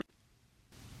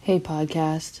Hey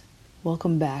podcast,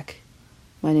 welcome back.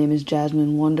 My name is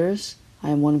Jasmine Wonders.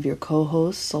 I am one of your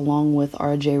co-hosts along with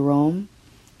RJ Rome.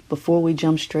 Before we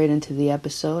jump straight into the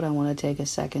episode, I want to take a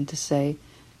second to say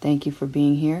thank you for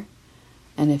being here.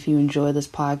 And if you enjoy this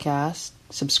podcast,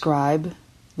 subscribe,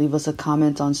 leave us a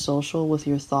comment on social with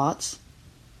your thoughts.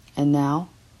 And now,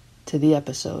 to the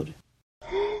episode.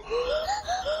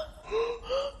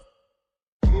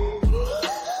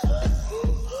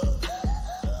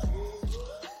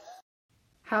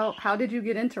 How did you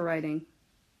get into writing?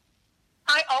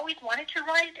 I always wanted to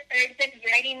write. I've been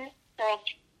writing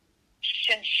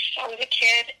since I was a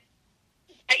kid.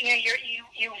 But,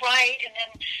 you write and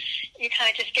then you kind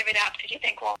of just give it up because you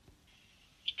think, well,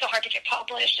 it's so hard to get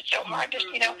published. It's so hard,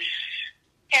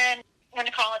 And went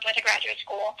to college, went to graduate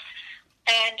school,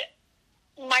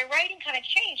 and my writing kind of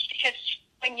changed because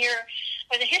when I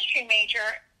was a history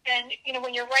major, and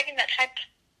when you're writing that type.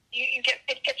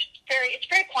 It's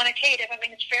very quantitative. I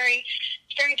mean, it's very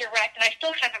direct, and I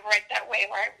still kind of write that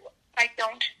way where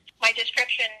my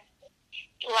description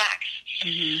lacks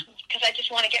because I just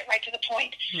want to get right to the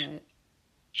point. Right.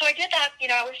 So I did that.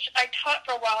 I taught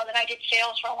for a while, then I did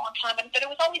sales for a long time, but it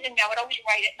was always in me. I would always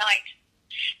write at night.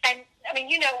 And I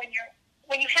mean,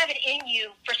 when you have it in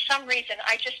you, for some reason,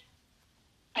 I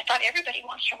thought everybody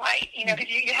wants to write.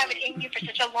 Because you have it in you for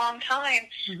such a long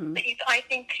time that I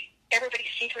think everybody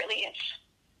secretly is,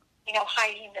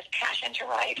 hiding this passion to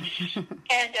write.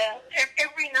 And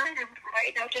every night I would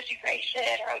write, I would just erase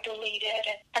it or I would delete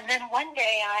it. And then one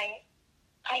day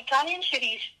I got into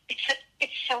these, it's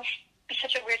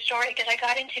such a weird story because I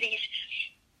got into these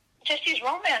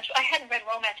romance. I hadn't read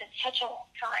romance in such a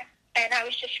long time. And I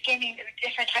was just skimming through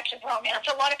different types of romance,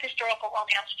 a lot of historical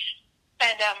romance.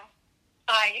 And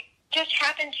I just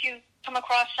happened to come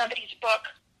across somebody's book,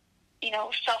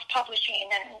 self-publishing,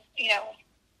 and,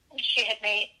 she had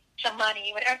made some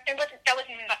money. That wasn't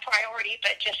even a priority,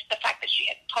 but just the fact that she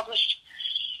had published.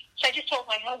 So I just told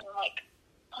my husband,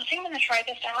 I think I'm going to try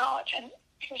this out. And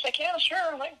he was like, yeah, sure,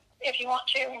 if you want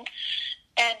to.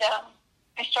 And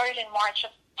I started in March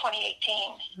of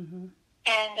 2018.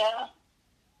 And,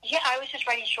 I was just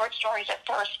writing short stories at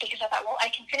first because I thought, well, I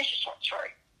can finish a short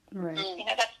story. Right.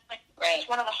 That's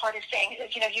one of the hardest things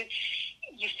is,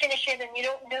 you finish it and you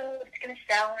don't know if it's going to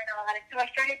sell or not. So I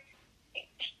started,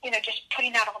 just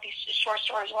putting out all these short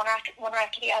stories one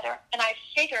after the other. And I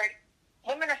figured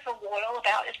women are so loyal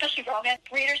about, especially romance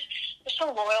readers, they're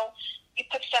so loyal. You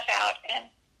put stuff out and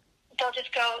they'll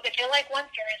just go, if they like one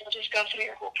series, they'll just go through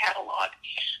your whole catalog.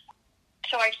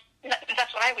 So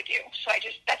that's what I would do. So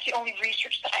that's the only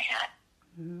research that I had.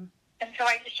 And so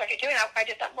I just started doing it. I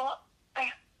did that. Well,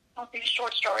 I'll do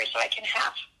short stories so I can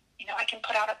have, I can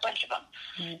put out a bunch of them.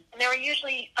 Right. And they were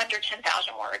usually under 10,000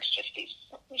 words, just these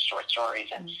short stories.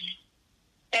 And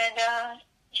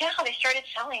they started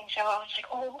selling. So I was like,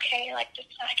 oh, okay, I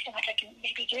can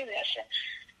maybe do this.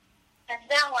 And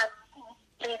now I'm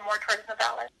leaning more towards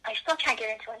novellas. I still can't get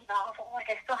into a novel.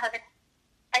 I still haven't.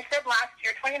 I said last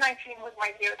year, 2019 was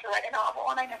my year to write a novel,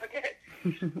 and I never did it.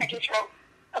 I just wrote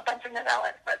a bunch of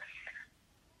novellas, but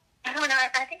I don't know.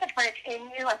 I think that's when it's in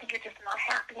you. I think you're just not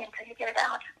happy until you get it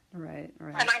out. Right.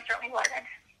 And I certainly wasn't.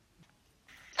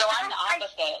 So I'm the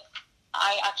opposite.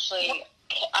 I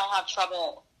have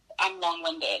trouble. I'm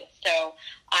long-winded, so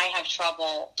I have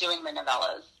trouble doing the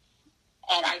novellas.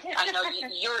 And I know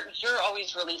you're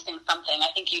always releasing something. I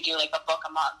think you do a book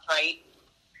a month, right?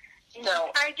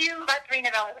 So I do about 3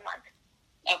 novellas a month.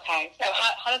 Okay. So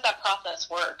how does that process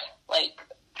work?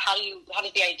 How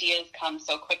does the ideas come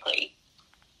so quickly?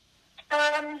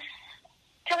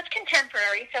 So it's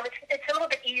contemporary, so it's a little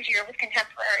bit easier with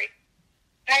contemporary.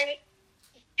 I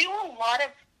do a lot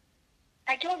of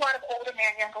older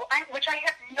man, young girl, which I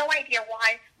have no idea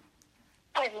why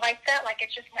I like that.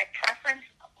 It's just my preference.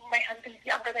 My husband's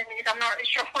younger than me, so I'm not really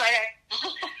sure why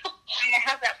I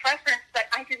have that preference, but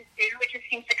I just do. It just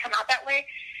seems to come out that way,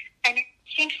 and it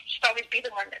seems to always be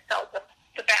the one that sells the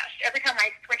best. Every time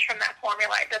I switch from that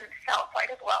formula, it doesn't sell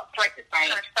quite as well, so I just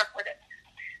kind of stuck with it.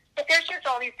 But there's just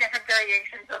all these different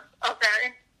variations of that.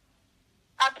 And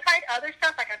I've tried other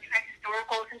stuff, I've tried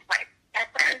historical, since my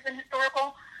background is in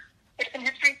historical. It's in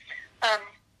history.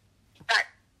 But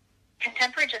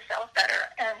contemporary just sells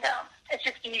better, and it's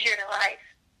just easier to write.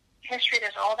 History,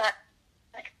 there's all that,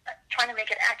 trying to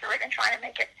make it accurate and trying to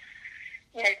make it,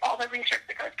 all the research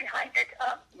that goes behind it.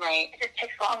 It just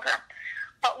takes longer.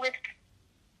 But with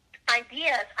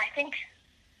ideas, I think,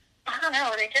 I don't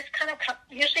know, they just kind of come,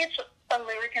 usually it's a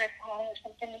lyric in a song or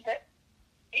something that,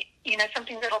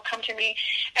 something that'll come to me.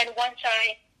 And once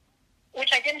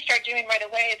which I didn't start doing right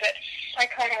away, but I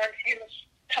caught on to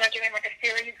kind of doing a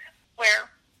series where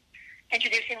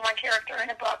introducing one character in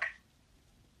a book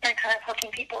and kind of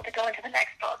hooking people to go into the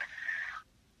next book.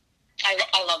 I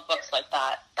love books like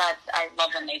that. I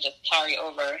love when they just carry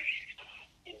over.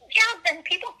 Yeah, and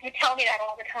people would tell me that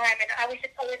all the time, and I was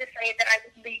just always afraid that I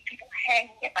would leave people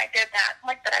hanging if I did that,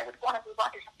 like that I would want to move on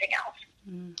to something else.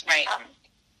 Right.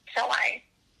 So I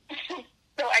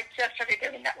just started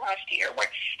doing that last year,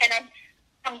 and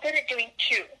I'm good at doing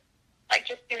two, like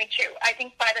just doing two. I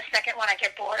think by the second one I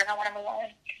get bored and I want to move on.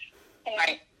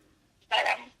 Right. But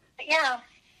yeah.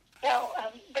 So,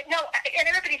 but no, and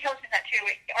everybody tells me that too,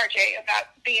 RJ,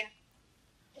 about being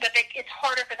that it's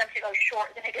harder for them to go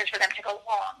short than it is for them to go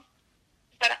long.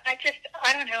 But I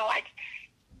don't know.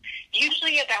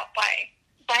 Usually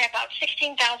by about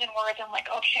 16,000 words, I'm like,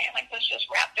 okay, let's just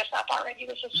wrap this up already.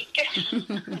 This is just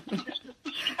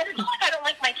I don't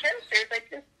like my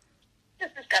characters.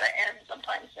 This has got to end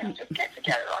sometimes. Just get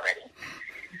together already.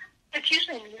 It's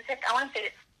usually music. I want to say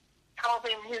it's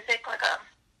probably music, like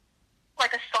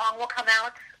a song will come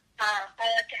out. I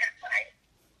like to have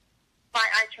my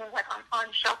iTunes on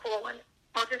shuffle, and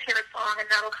I'll just hear a song, and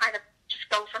that'll kind of just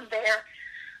go from there.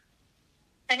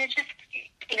 And it's just,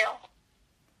 it'll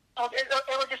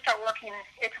just start working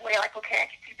its way. Like, okay, I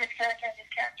can see this character and this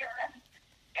character, and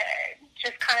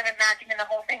just kind of imagining the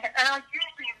whole thing. And I'll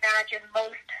usually imagine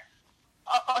most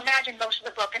of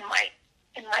the book in my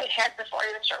head before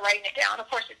I even start writing it down. Of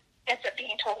course, it ends up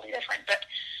being totally different, but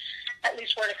at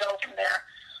least where to go from there.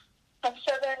 And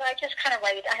so then I just kind of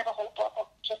write. I have a whole book of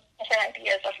just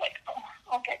ideas of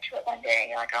I'll get to it one day.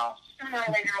 Sooner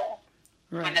or later,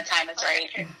 when the time is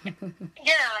right.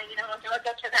 Yeah, I'll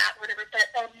go to that, whatever.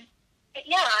 But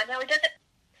yeah, no, it doesn't.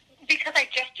 Because I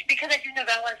do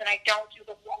novellas and I don't do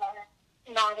the long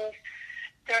novels.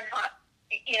 They're not.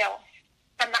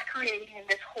 I'm not creating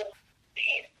this whole.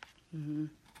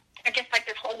 I guess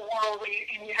this whole world where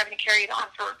you're having to carry it on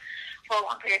for a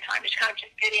long period of time. Just kind of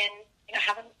just get in.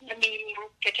 Having the meeting,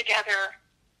 get together,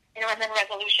 and then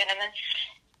resolution, and then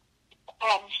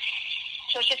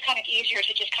so it's just kind of easier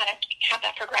to just kind of have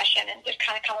that progression and just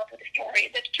kind of come up with a story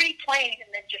that's pretty plain,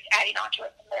 and then just adding on to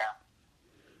it from there.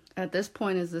 At this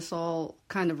point, is this all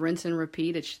kind of rinse and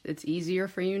repeat? It's easier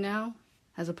for you now,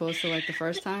 as opposed to the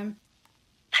first time?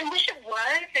 I wish it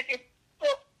was.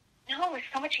 No, it was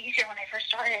so much easier when I first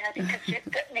started. I think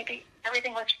maybe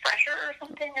everything was fresher or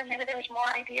something, or maybe there was more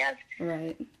ideas.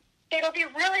 Right. It'll be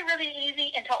really, really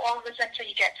easy until all of a sudden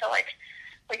you get to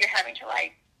where you're having to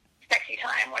write sexy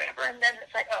time, whatever, and then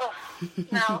it's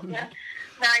now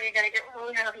you're gonna get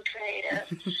really, really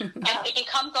creative. It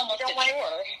becomes almost a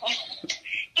chore.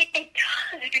 It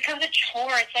does. It becomes a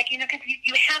chore. It's because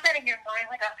you have that in your mind,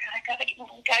 oh God, I gotta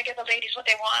give the ladies what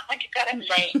they want. You've got to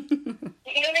make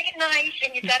it nice,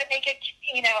 and you've got to make it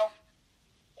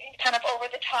kind of over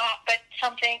the top, but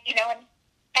something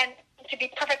and to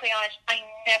be perfectly honest, I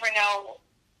never know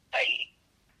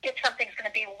if something's going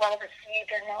to be well received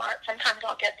or not. Sometimes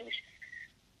I'll get these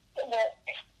where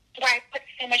I put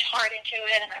so much heart into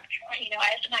it, and I'm trying,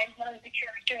 I love the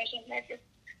characters,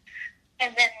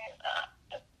 and then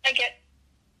I get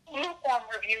lukewarm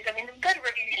reviews. I mean, good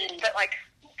reviews, but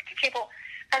people,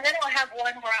 and then I'll have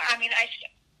one where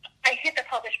I hit the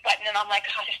publish button, and I'm like,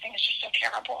 God, this thing is just so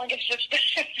terrible. It's just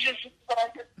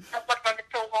I've worked on it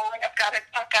so long. I've got to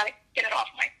get it off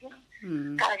my,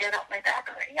 got to get it off my back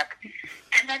already. Yep.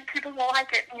 And then people will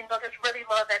like it. They'll just really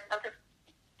love it.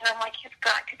 And I'm like, you've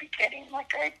got to be kidding. I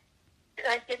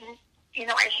didn't,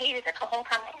 I hated it the whole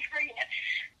time I was reading it.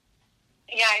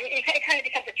 Yeah, it kind of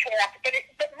becomes a chore after.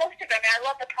 But most of them, I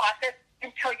love the process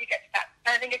until you get to that.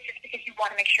 And I think it's just because you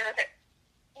want to make sure that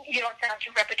you don't sound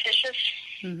too repetitious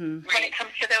when it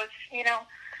comes to those,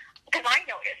 because I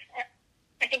notice,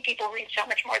 I think people read so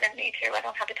much more than me too. I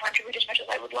don't have the time to read as much as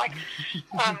I would like.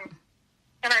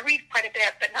 And I read quite a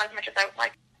bit, but not as much as I would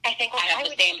like. I think I have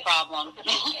the same problem.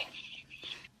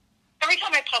 Every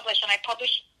time I publish, and I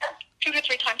publish 2 to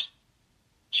 3 times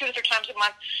a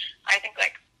month, I think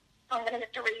I'm going to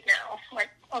get to read now.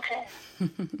 Okay.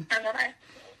 and then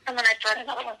I start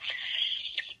another one.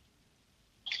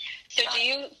 So do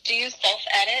you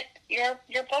self-edit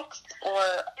your books,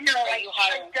 or no? I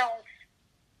don't.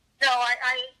 No,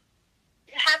 I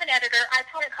have an editor. I've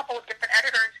had a couple of different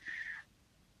editors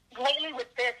lately with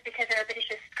this because everybody's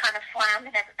just kind of slammed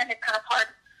and it's kind of hard.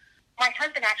 My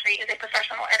husband actually is a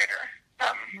professional editor.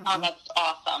 That's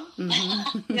awesome.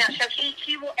 Mm-hmm. Yeah, so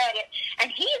he will edit, and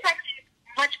he's actually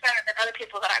much better than other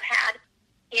people that I've had.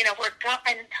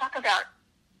 And talk about.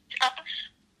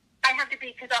 I have to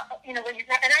be, because, when I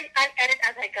edit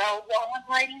as I go while I'm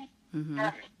writing,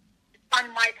 on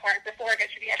my part before I get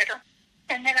to the editor.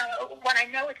 And then when I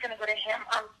know it's going to go to him,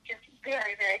 I'm just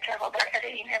very, very careful about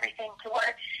editing everything to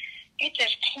where it's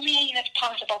as clean as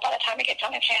possible by the time it gets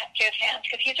on his hands,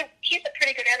 because he's a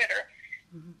pretty good editor.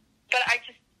 Mm-hmm. But I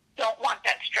just don't want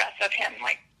that stress of him,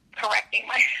 like, correcting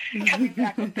my, coming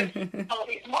back with all of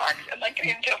these marks and, like,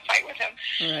 getting into a fight with him.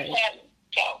 Right. And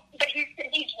so, but he's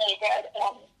really good.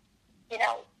 You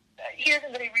know, he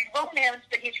doesn't really read romance,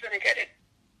 but he's really good at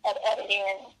editing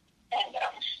and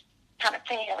kind of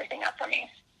cleaning everything up for me.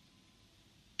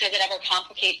 Does it ever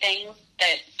complicate things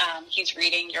that he's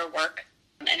reading your work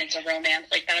and it's a romance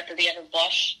like that? Does he ever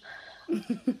blush?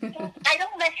 I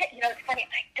don't let him, you know, it's funny,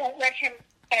 I don't let him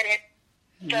edit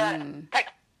the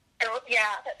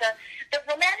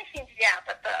romantic scenes,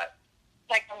 but the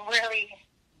really,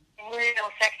 real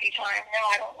sexy time, no,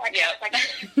 I don't like it. Like,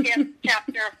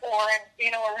 chapter 4 and, you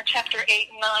know, or chapter 8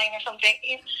 and 9 or something,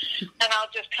 and I'll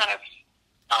just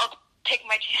I'll take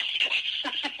my chances.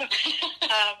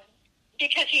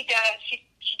 Because he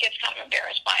gets kind of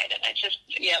embarrassed by it, and I just,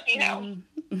 you know,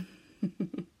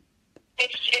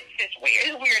 it's just weird.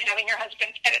 It's weird having your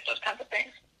husband edit those kinds of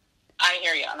things. I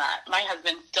hear you on that. My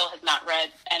husband still has not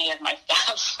read any of my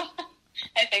stuff.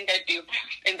 I think I'd be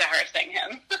embarrassing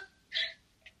him.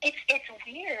 It's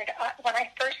weird. When I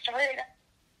first started,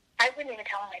 I wouldn't even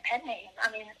tell him my pen name.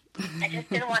 I mean, I just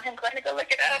didn't want him going to go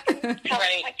look it up and tell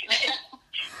him, like,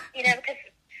 you know, because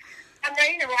I'm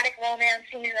writing erotic romance,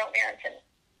 senior romance, and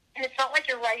it's not like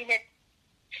you're writing it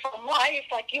from life.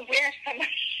 Like, you wear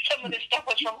some of the stuff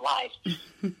was from life.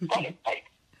 But it's like,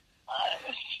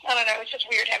 I don't know, it's just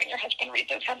weird having your husband read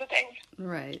those kinds of things.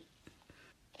 Right.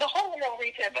 The whole world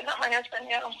reads it, but not my husband,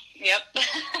 you know. Yep.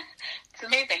 It's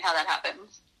amazing how that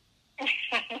happens.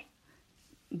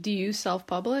 Do you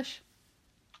self-publish?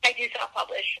 I do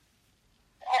self-publish.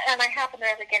 And I have in the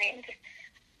beginning.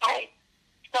 I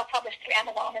self-published through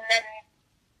Amazon, and then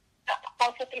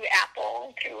also through Apple,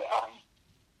 and through,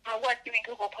 I was doing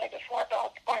Google Play before,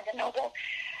 but Barnes & Noble.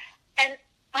 And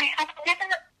I've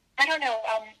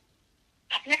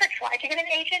never tried to get an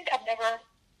agent.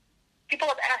 People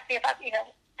have asked me about, you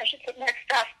know, I should submit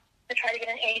stuff to try to get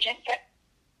an agent, but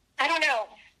I don't know.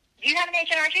 Do you have an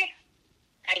agent, Archie?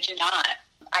 I do not.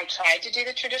 I tried to do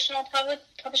the traditional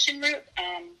publishing route,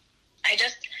 and I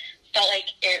just felt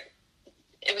like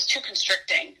it was too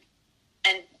constricting.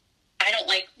 And I don't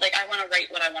like I want to write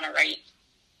what I want to write,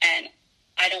 and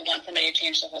I don't want somebody to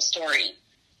change the whole story.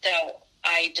 So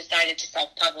I decided to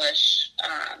self-publish,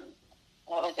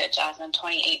 what was it, Jasmine,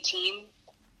 2018?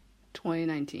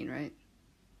 2019, right?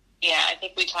 Yeah, I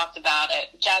think we talked about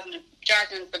it.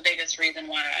 Jasmine's the biggest reason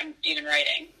why I'm even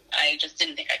writing. I just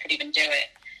didn't think I could even do it.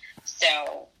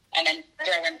 So, and then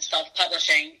throw in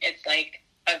self-publishing, it's like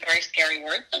a very scary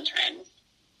word sometimes.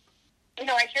 You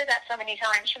know, I hear that so many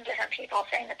times from different people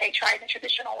saying that they tried the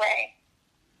traditional way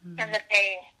and that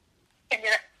they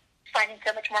ended up finding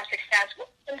so much more success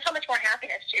and so much more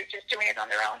happiness, too, just doing it on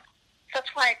their own. So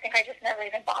that's why I think I just never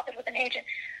even bothered with an agent.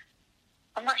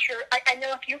 I'm not sure. I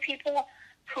know a few people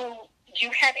who do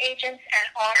have agents and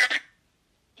are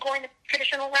going the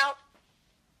traditional route.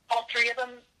 All three of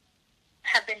them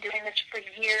have been doing this for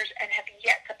years and have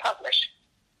yet to publish.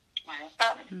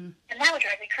 Wow. And that would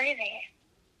drive me crazy.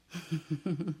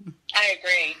 I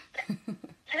agree.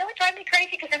 That would drive me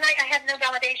crazy because then I have no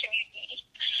validation.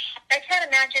 I can't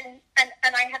imagine, and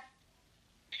I have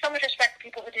so much respect for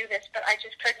people who do this, but I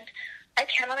just couldn't. I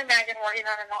cannot imagine working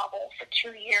on a novel for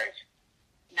 2 years.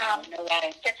 No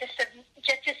way. Just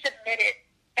to submit it,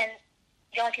 and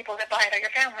the only people that buy it are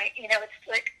your family. You know, it's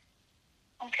like,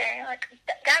 okay, like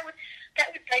that would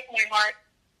break my heart,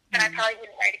 and I probably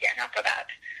wouldn't write again after that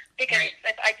because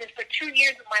I just put 2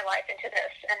 years of my life into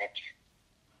this,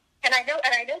 and I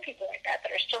know people like that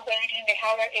are still waiting. They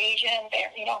have their agent.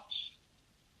 They're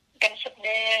going to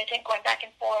submit and going back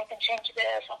and forth and change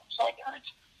this. I'm just like, I don't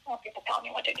want people telling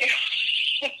me what to do.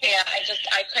 Yeah,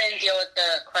 I couldn't deal with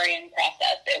the querying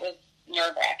process. It was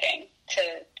nerve-wracking to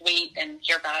wait and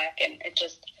hear back, and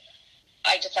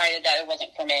I decided that it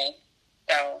wasn't for me.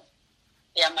 So,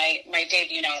 yeah, my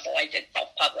debut novel I did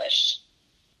self-publish.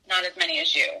 Not as many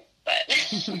as you, but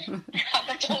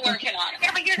I'm still working on it.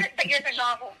 Yeah, but you're the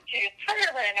novel, too. It's harder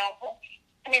to write a novel.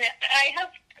 I mean, I have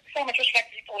so much respect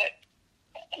for people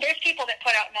there's people that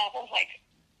put out novels, like,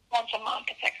 once a month.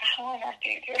 It's like, how on earth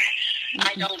do you do it?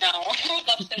 I don't know.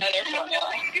 That's another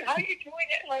formula. How are you doing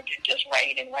it? Like, just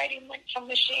writing like some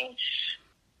machine.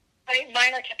 I mean,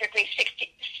 mine are typically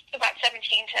about 17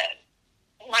 to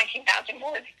 19,000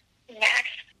 words max.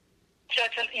 So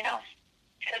it's, so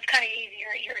it's kind of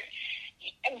easier.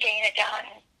 I'm getting it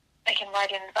down. I can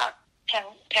write in about 10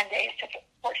 days to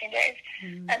 14 days,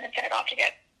 and then send it off to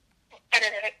get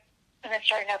edited, and then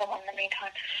start another one in the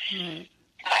meantime. Right.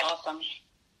 That's awesome.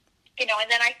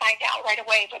 and then I find out right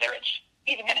away whether it's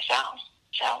even going to sell.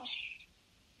 So,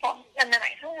 well, and then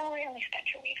I thought, oh, I only spent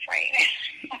 2 weeks, right?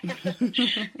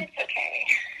 It's okay.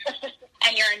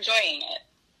 And you're enjoying it.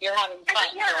 You're having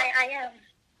fun. Yeah, I am.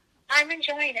 I'm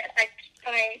enjoying it. I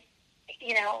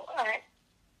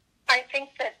think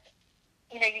that,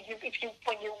 when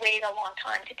you wait a long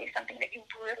time to do something that you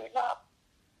really love,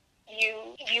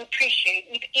 you appreciate,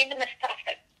 even the stuff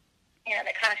that,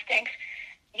 that kind of stinks,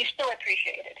 you still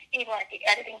appreciate it. Even like the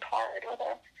editing part or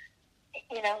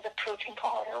the proofing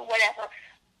part or whatever.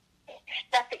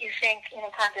 Stuff that you think, kind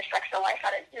of distracts the life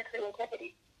out of your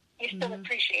creativity. You still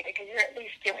appreciate it because you're at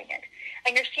least doing it.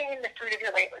 And you're seeing the fruit of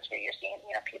your labors where you're seeing,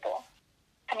 people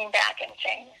coming back and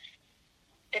saying,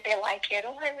 did they like it?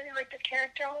 Oh, I really like this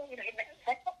character. Oh, it's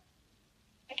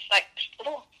like just a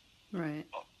little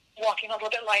walking a little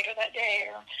bit lighter that day.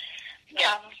 Or,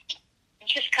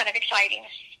 it's just kind of exciting.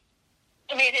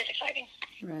 I mean, it is exciting.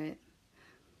 Right.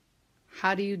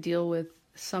 How do you deal with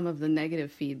some of the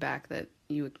negative feedback that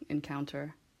you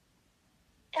encounter?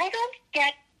 I don't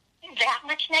get that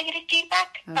much negative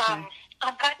feedback. Okay.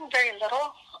 I've gotten very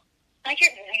little. I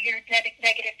hear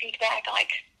negative feedback.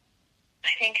 Like, I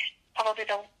think probably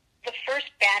the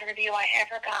first bad review I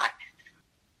ever got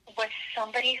was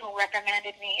somebody who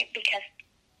reprimanded me because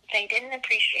they didn't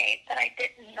appreciate that I did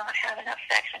not have enough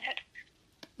sex in it.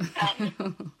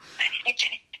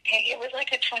 It was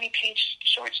like a 20-page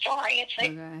short story. It's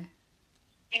like, okay.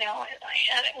 I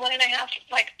had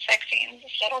 1.5 sex scenes.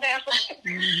 Settle down. But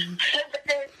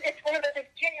it's one of those things.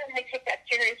 Genuinely take that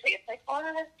seriously. It's like, oh,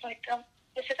 it's like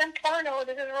this isn't porno.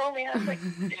 This is romance. Like,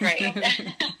 right.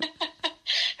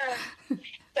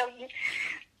 So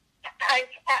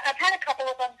I've had a couple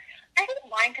of them. I don't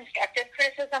mind constructive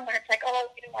criticism when it's like, oh,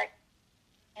 it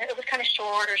was kind of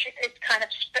short or it's kind of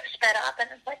sped up, and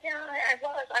it's like, yeah, I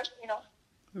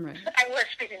was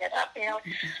speeding it up,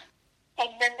 And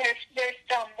then there's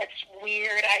some that's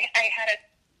weird. I had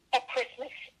a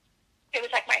Christmas. It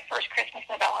was like my first Christmas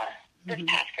novella this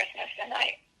past Christmas, and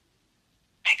I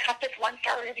got this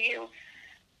 1-star review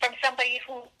from somebody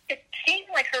who, it seemed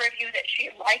like her review that she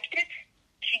liked it.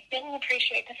 She didn't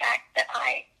appreciate the fact that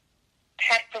I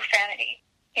had profanity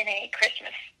in a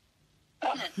Christmas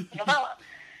novella.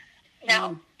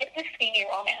 Now, it was steamy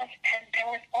romance, and there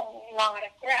was a lot of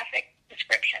graphic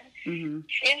description.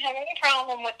 She didn't have any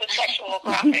problem with the sexual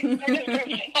graphic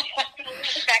description.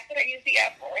 The fact that I used the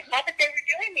F word. Not that they were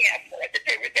doing the F word,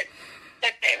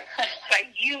 that I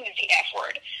used the F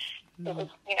word. It was,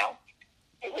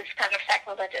 it was kind of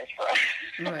sacrilegious for us.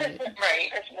 Right.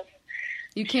 Christmas.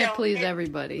 You can't please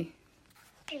everybody.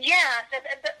 Yeah,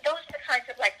 those are the kinds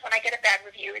of, when I get a bad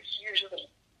review, it's usually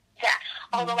that.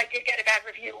 Although I did get a bad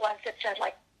review once that said,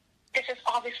 this is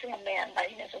obviously a man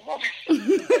writing as a woman.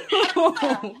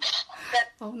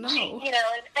 Oh, no.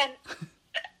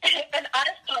 And I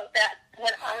thought that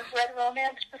when I've read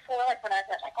romance before, when I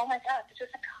read, oh my God, this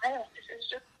is a Kyle. This is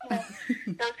just,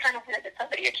 those kind of weird that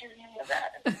somebody accused me of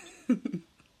that.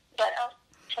 But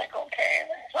it's like, okay,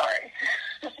 sorry.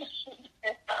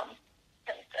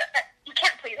 You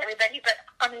can't please everybody, but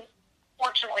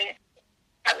fortunately,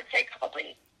 I would say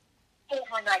probably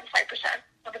over 95%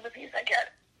 of the reviews I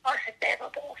get are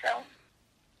favorable. So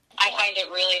I find it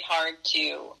really hard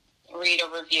to read a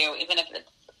review, even if it's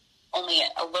only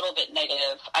a little bit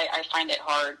negative. I find it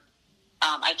hard.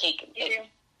 I take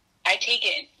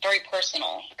it very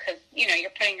personal because you're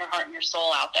putting your heart and your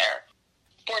soul out there.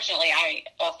 Fortunately, I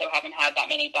also haven't had that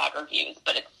many bad reviews,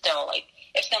 but it's still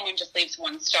if someone just leaves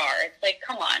 1 star, it's like,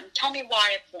 come on, tell me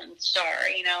why it's 1 star.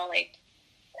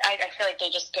 I feel like they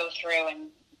just go through and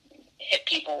hit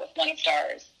people with 1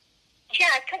 stars.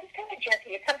 Yeah, because it's kind of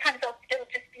judgy. Sometimes it'll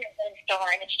just be a 1 star,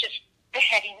 and it's just the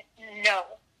heading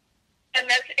no, and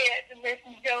that's it. And there's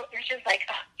just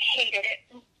hated it,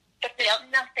 but there's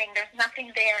nothing. There's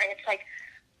nothing there, and it's like,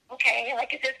 okay,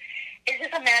 is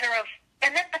this a matter of?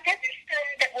 But then there's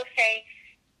some that will say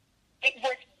it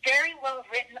was very well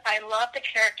written. I loved the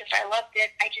characters. I loved it.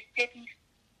 I just didn't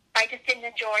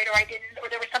enjoy it, or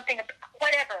there was something,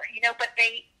 whatever, But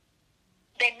they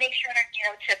make sure to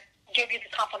give you the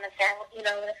compliments there,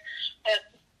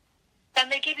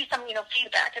 and they give you some,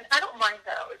 feedback, and I don't mind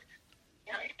those.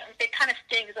 It kind of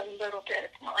stings a little bit.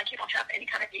 It's not like you don't have any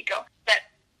kind of ego, but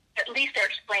at least they're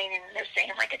explaining and they're saying,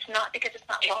 it's not because it's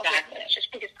not well written, it's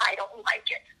just because I don't like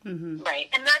it. Mm-hmm. Right.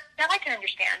 And that I can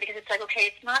understand, because it's like,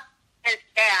 okay, it's not as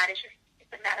bad, it's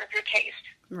a matter of your taste.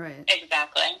 Right.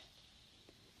 Exactly.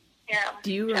 Yeah.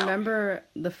 Do you remember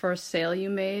the first sale you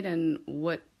made and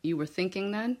what you were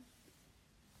thinking then?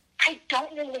 I I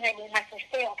don't know when I made my first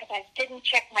sale because I didn't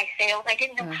check my sales. I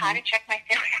didn't know how to check my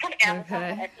sales on Amazon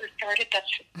when I first started.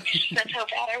 That's how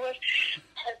bad I was.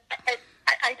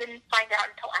 I didn't find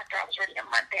out until after I was already a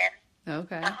month in.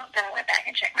 Okay. Then I went back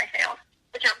and checked my sales.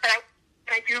 But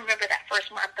I do remember that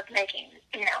first month of making,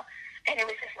 and it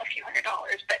was just a few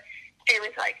 $100s. But it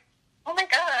was like, oh my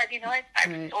God,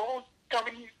 I've sold so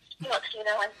many books, and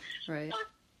right.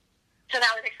 So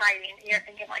that was exciting. You're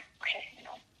thinking like, okay,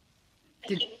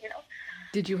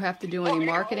 Did you have to do any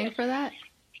marketing for that?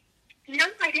 No,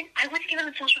 I didn't. I wasn't even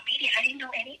on social media. I didn't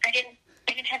know any. I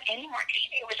didn't have any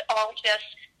marketing. It was all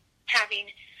just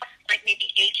having like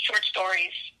maybe 8 short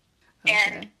stories,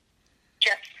 and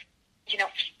just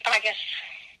I guess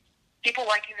people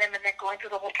liking them and then going through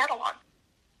the whole catalog.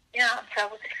 Yeah, so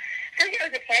it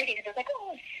was exciting. It was like,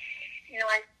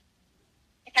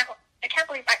 I can't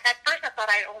believe. At first, I thought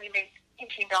I only made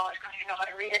 $18 because I didn't know how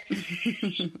to read it.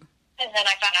 And then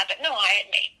I found out that no, I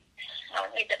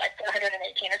only did like 118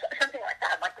 or something like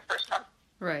that, like the first month.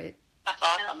 Right. That's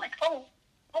awesome. And I'm like, oh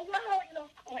no,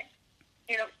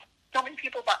 so many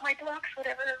people bought my books,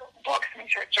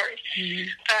 short stories. Mm-hmm.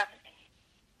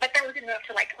 But that was enough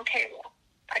to like, okay, well,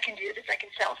 I can do this. I can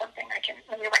sell something. I can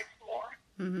let me write some more.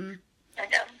 Mm-hmm.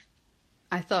 And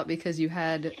I thought because you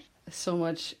had so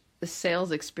much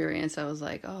sales experience, I was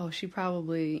like, oh, she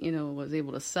probably, was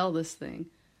able to sell this thing.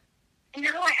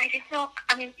 No, I didn't know.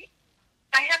 I mean,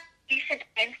 I have decent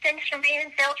instincts from being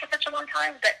in sales for such a long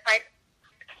time, but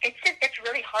it's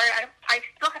really hard. I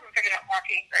still haven't figured out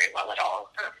marketing very well at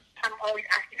all. I'm always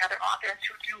asking other authors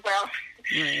who do well.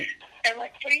 Right. And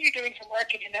like, what are you doing to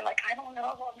market? And they're like, I don't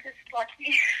know. I'm just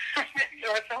lucky.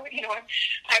 Or so,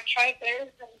 I've tried this,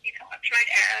 and I've tried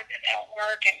ads, and they don't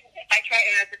work. And if I try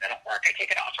ads and they don't work, I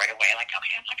take it off right away. Like,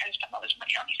 okay, I'm not going to spend all this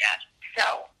money on these ads.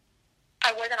 So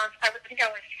I think I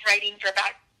was writing for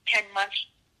about 10 months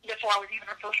before I was even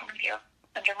on social media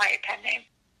under my pen name.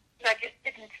 So I just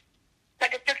didn't.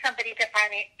 But it took somebody to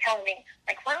finally tell me,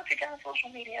 like, why don't you get on social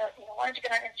media? Why don't you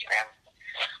get on Instagram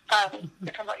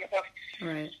to promote your book?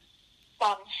 Right.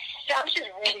 So I was just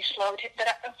really slow. But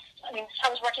I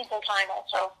was working full time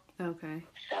also. Okay.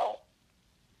 So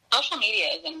social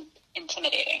media is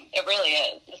intimidating. It really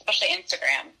is, especially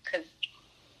Instagram, because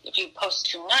if you post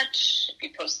too much, if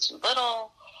you post too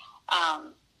little,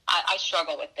 I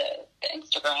struggle with the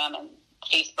Instagram and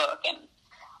Facebook and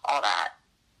all that.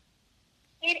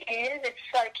 It is. It's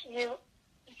like you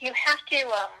have to.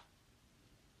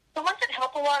 The ones that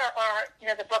help a lot are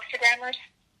the Bookstagrammers.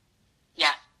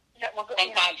 Yeah.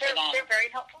 Thank God for them. They're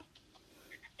very helpful.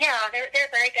 Yeah, they're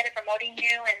very good at promoting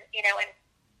you, and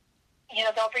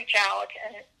they'll reach out,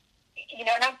 and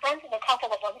and I'm friends with a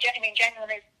couple of them.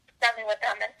 Genuinely friendly with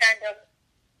them, and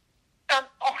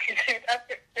always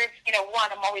there's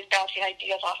one I'm always bouncing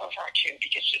ideas off of her too,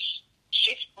 because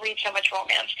she reads so much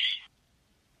romance.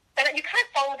 But you kind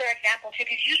of follow their example too,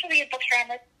 because usually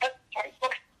Bookstagrammers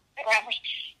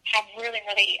have really,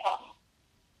 really, a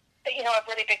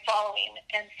really big following,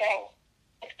 and so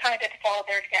it's kind of good to follow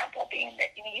their example, being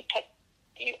that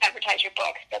you advertise your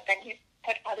books, but then you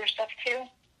put other stuff too.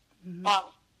 Mm-hmm. I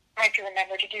have to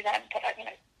remember to do that and put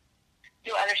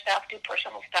do other stuff, do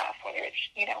personal stuff, whether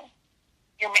it's your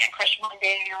man crush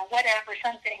Monday or whatever,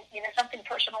 something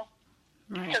personal,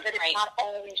 right. So that it's not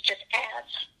always just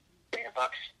ads for your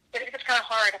books. But it's kind of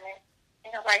hard.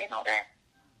 Writing all day.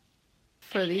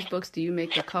 For these books, do you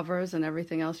make the covers and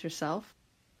everything else yourself?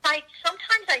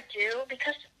 Sometimes I do,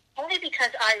 because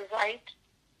I write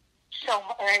so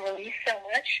much, or I release so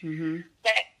much, mm-hmm.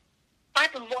 that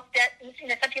I've looked at.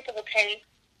 Some people will pay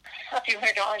a few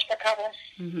 $100s per cover.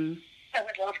 Mm-hmm. I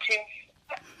would love to.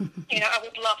 I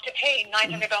would love to pay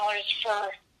 $900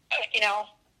 for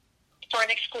for an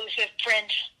exclusive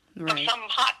print. Right. Of some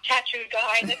hot tattooed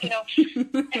guy that,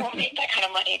 I don't make that kind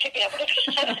of money to be able to.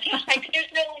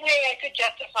 There's no way I could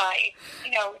justify,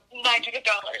 $900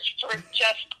 for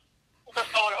just the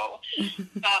photo.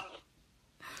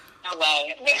 No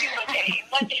way. Maybe one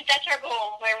day. That's our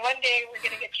goal, where one day we're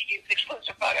going to get to use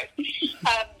exclusive photos.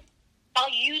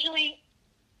 I'll usually,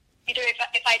 either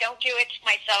if I don't do it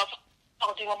myself,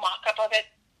 I'll do a mock-up of it,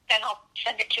 then I'll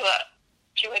send it to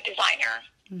a designer.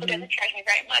 Mm-hmm. Who doesn't charge me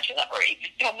very much, I've already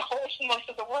done most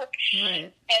of the work. Right.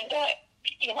 And,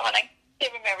 and I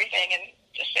give him everything and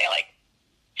just say, like,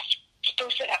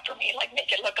 spruce it up for me, like, make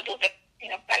it look a little bit,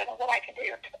 better than what I can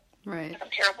do. Right.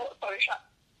 I'm terrible at Photoshop.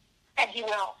 And he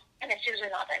will. And it's usually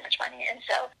not very much money. And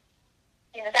so,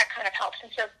 that kind of helps.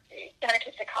 And so it kind of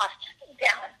keeps the cost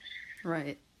down.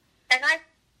 Right. And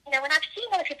when I've seen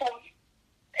other people,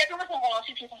 every once in a while, I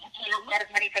see people pay a lot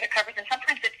of money for the covers, and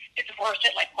sometimes it's worth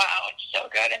it, like, wow, it's so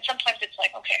good. And sometimes it's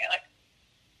like, okay, like,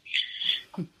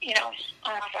 you know,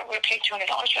 I don't know if I would have paid $200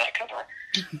 for that cover.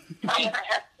 Not when I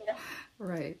had, you know,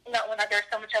 right. Not when there's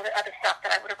so much other stuff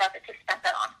that I would have rather just spent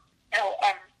that on. You know,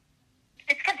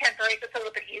 it's contemporary, so it's a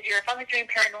little bit easier. If I was doing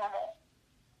paranormal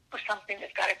or something,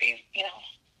 that's got to be, you know.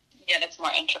 Yeah, that's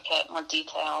more intricate, more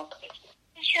detailed.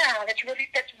 Yeah, that's really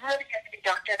has to be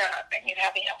doctored up, and you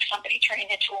have, you know, somebody turning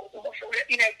into a wolf, or,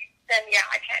 you know, then yeah,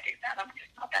 I can't do that. I'm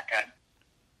just not that good.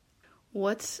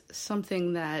 What's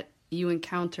something that you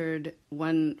encountered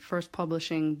when first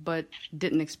publishing, but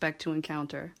didn't expect to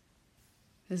encounter?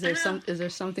 Is there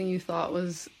something you thought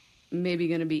was maybe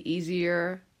going to be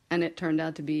easier, and it turned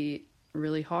out to be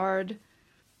really hard?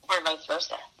 Or vice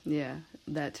versa. Yeah,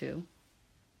 that too.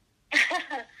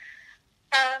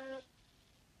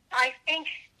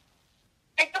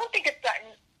 I don't think it's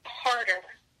gotten harder.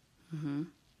 Mm-hmm.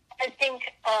 I think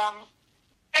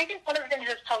one of the things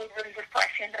that's probably really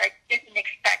refreshing that I didn't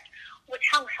expect was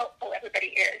how helpful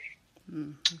everybody is.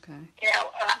 Okay. You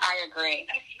know, I agree.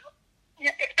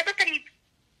 Everybody,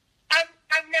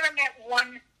 I've never met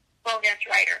one romance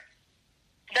writer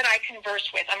that I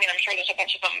converse with. I mean, I'm sure there's a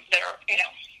bunch of them that are, you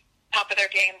know, top of their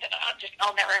game that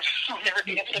I'll never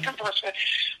be able to converse with.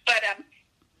 But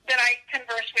that I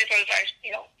converse with, or that I,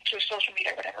 you know, through social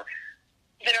media or whatever,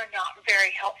 that are not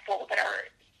very helpful, that are,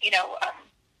 you know,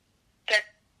 that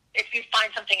if you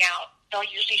find something out, they'll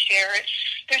usually share it.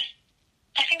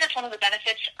 I think that's one of the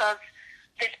benefits of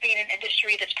this being an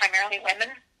industry that's primarily women.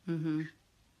 Mm-hmm.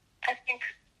 I think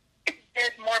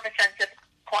there's more of a sense of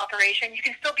cooperation. You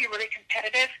can still be really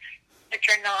competitive, but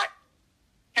you're not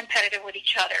competitive with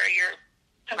each other. You're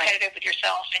competitive with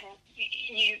yourself, and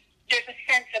there's a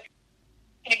sense of,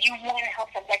 you know, you want to help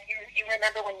them. Like you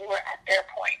remember when you were at their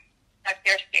point, at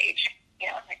their stage. You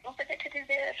know, it's like, don't forget to do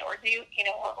this, or do you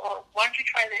know, or why don't you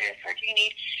try this, or do you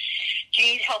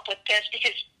need help with this?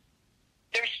 Because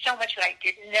there's so much that I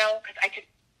didn't know, because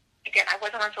I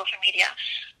wasn't on social media.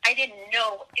 I didn't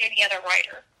know any other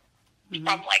writer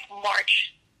from like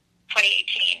March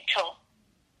 2018 till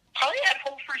probably that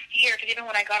whole first year, because even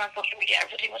when I got on social media, I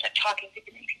really wasn't talking to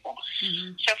many people.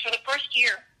 Mm-hmm. So for the first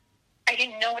year, I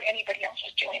didn't know what anybody else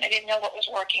was doing. I didn't know what was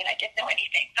working. I didn't know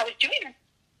anything. I was doing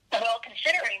well,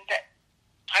 considering that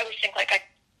I always think, like,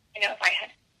 if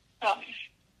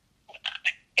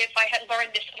I had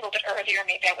learned this a little bit earlier,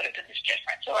 maybe I would have done this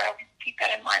different. So I always keep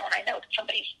that in mind when I know that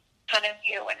somebody's kind of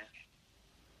new and,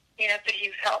 you know, could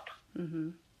use help.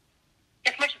 Mm-hmm.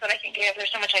 As much as I can give,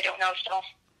 there's so much I don't know still.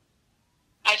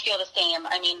 I feel the same.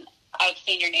 I mean, I've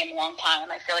seen your name a long time.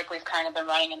 I feel like we've kind of been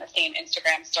running in the same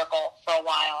Instagram circle for a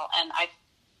while, and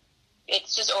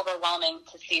it's just overwhelming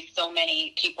to see so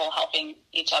many people helping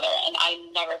each other, and I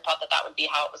never thought that would be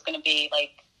how it was going to be,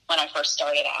 like, when I first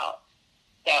started out.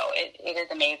 So it is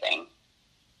amazing.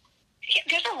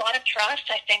 There's a lot of trust,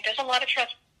 I think. There's a lot of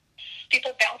trust.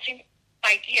 People bouncing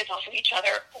ideas off of each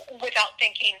other without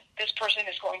thinking this person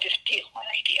is going to steal my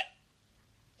idea.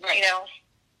 Right. You know?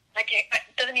 Like, it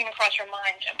doesn't even cross your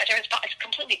mind. But it's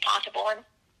completely possible, and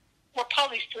we're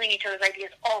probably stealing each other's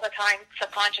ideas all the time,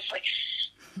 subconsciously.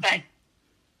 But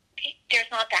there's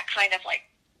not that kind of, like,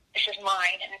 this is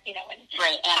mine, and, you know, and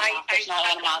right. There's not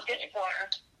animosity.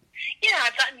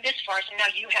 I've gotten this far, so now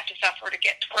you have to suffer to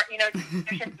get to where, you know,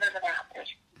 there's none of that.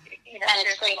 You know, and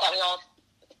it's great that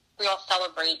we all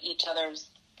celebrate each other's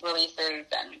releases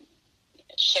and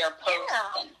share posts,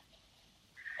 and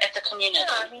it's a community.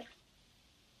 Yeah, I mean,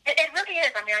 it really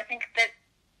is. I mean, I think that,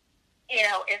 you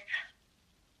know, if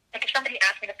somebody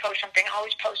asks me to post something, I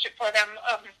always post it for them.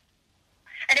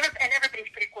 And everybody's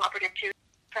pretty cooperative too,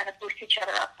 trying to boost each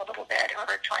other up a little bit,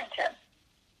 or trying to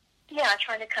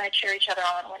kind of cheer each other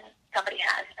on when somebody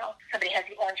has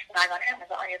the orange flag on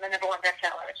Amazon, you're the number one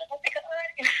bestseller. It's like, oh my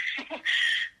God.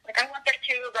 Like, I want that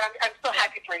too, but I'm so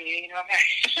happy for you, you know.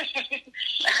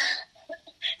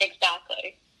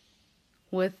 Exactly.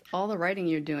 With all the writing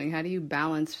you're doing, how do you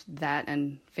balance that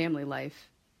and family life?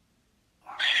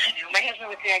 My husband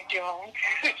would say I don't.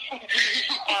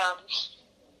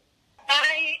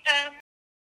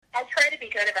 I try to be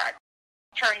good about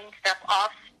turning stuff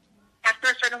off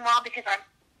after a certain while, because I'm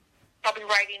probably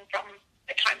writing from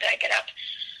the time that I get up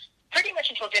pretty much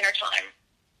until dinner time.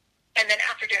 And then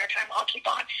after dinner time, I'll keep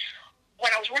on.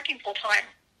 When I was working full time,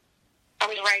 I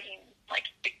was writing, like,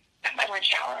 at my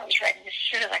lunch hour. I was writing as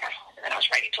soon as I got home, and then I was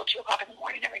writing till 2 o'clock in the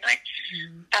morning every night.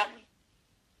 Mm-hmm.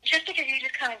 Just because you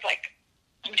just kind of, like,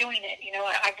 I'm doing it, you know.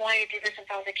 I wanted to do this since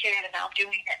I was a kid, and now I'm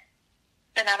doing it.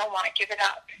 And I don't want to give it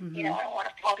up. Mm-hmm. You know, I don't want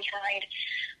to fall behind.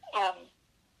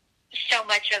 So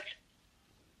much of,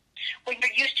 when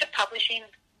you're used to publishing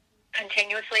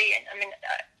continuously, and I mean,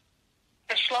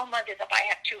 a slow month is if I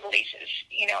have 2 releases,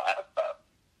 you know,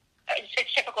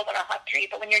 it's typical that I'll have 3,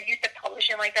 but when you're used to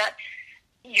publishing like that,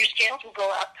 your scales will go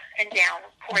up and down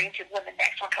according to when the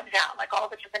next one comes out. Like all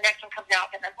of it, the next one comes out,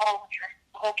 and then the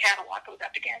whole catalog goes up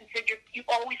again. So you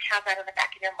always have that in the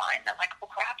back of your mind that, like, oh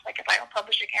crap, like if I don't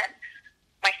publish again,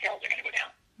 my sales are going to go down.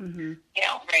 Mm-hmm. You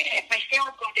know, right? If my sales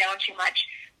go down too much,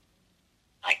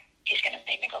 like, he's going to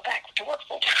make me go back to work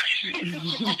full time.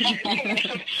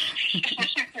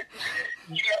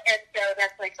 You know, and so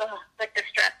that's like the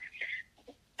stress.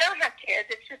 I don't have kids.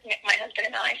 It's just my husband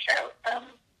and I. So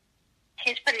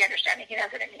he's pretty understanding. He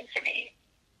knows what it means to me,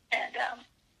 and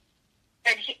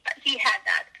he had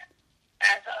that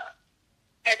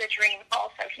as a dream.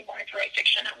 Also, he wanted to write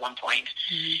fiction at one point.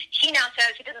 Mm-hmm. He now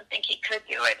says he doesn't think he could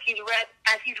do it. He's read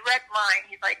mine.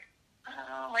 He's like,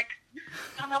 I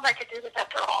don't know if I could do this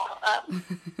after all.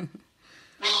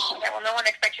 Well, no one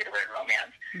expects you to write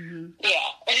romance. Mm-hmm. Yeah.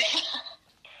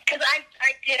 Because I've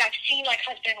seen like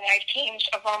husband and wife teams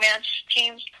of romance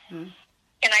teams,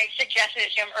 and I suggested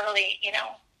it to him early, you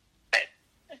know, but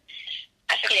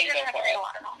I said, he didn't go for it. A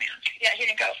lot of romance. Yeah, he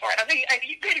didn't go for it. I think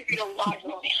you could read a lot of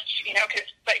romance, you know,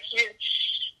 but you've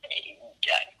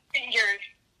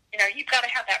got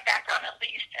to have that background at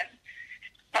least. And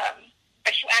but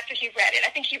after he read it, I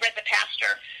think he read The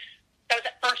Pastor. That was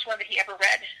the first one that he ever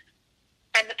read,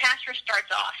 and The Pastor starts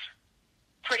off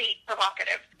pretty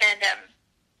provocative, and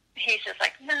he's just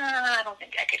like, no, I don't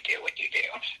think I could do what you do.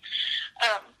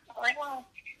 I'm like, well,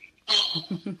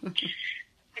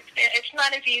 it's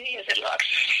not as easy as it looks.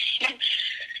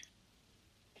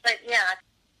 But yeah,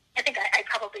 I think I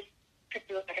probably could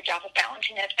do a better job of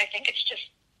balancing it. I think it's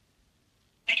just,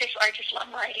 I just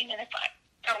love writing, and if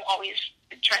I'm always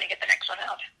trying to get the next one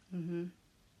out. Mm-hmm.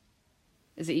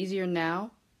 Is it easier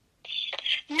now?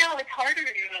 No, it's harder.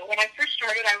 When I first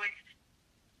started,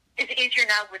 is it easier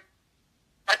now with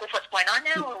what's going on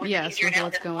now? Or was it easier now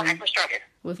than when I first started?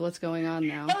 With what's going on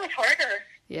now. No, it's harder.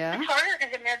 Yeah? It's harder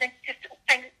because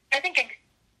I think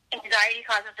anxiety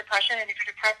causes depression, and if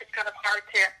you're depressed, it's kind of hard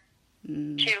to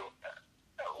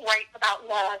write about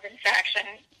love and sex.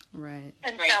 Right.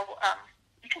 And so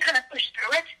you can kind of push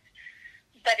through it,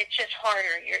 but it's just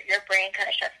harder. Your brain kind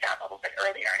of shuts down a little bit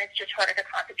earlier, and it's just harder to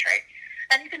concentrate.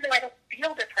 And even though I don't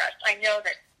feel depressed, I know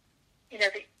that, you know,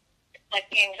 the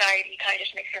anxiety kind of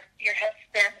just makes your head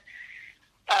spin.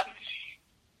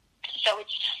 So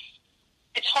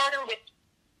it's harder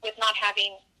with not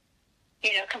having,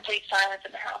 you know, complete silence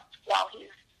in the house while he's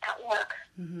at work.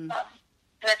 Mm-hmm.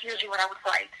 That's usually when I would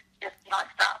write, just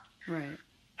nonstop. Right.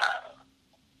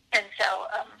 And so,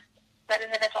 but then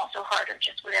it's also harder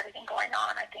just with everything going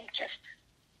on. I think just,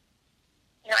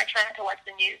 you know, I try not to watch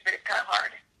the news, but it's kind of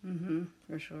hard. Mm-hmm.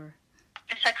 For sure.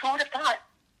 It's like, who would have thought?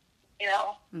 You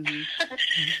know? Mm-hmm.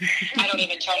 I don't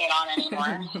even turn it on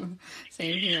anymore.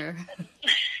 Same here.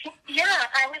 Yeah,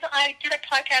 I did a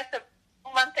podcast a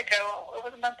month ago. It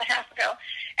was a month and a half ago,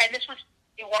 and this was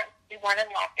we weren't in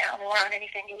lockdown. We weren't on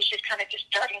anything. It was just kind of just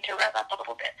starting to rev up a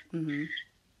little bit. Mm-hmm.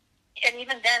 And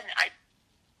even then,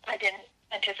 I didn't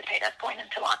anticipate us going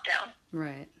into lockdown.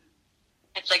 Right.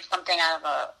 It's like something out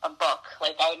of a book.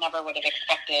 Like I never would have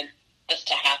expected this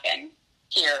to happen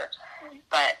here,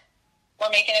 but we're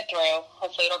making it through.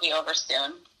 Hopefully it'll be over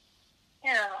soon.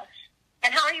 Yeah.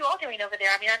 And how are you all doing over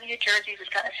there? I mean, I New Jersey was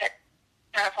kind of hit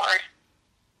kind of hard.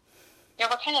 Yeah,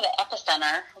 we're kind of the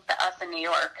epicenter, us in New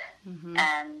York. Mm-hmm.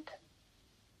 And,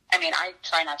 I mean, I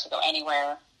try not to go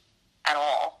anywhere at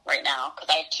all right now because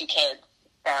I have 2 kids.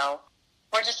 So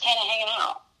we're just kind of hanging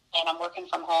out. And I'm working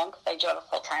from home because I do have a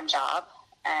full-time job.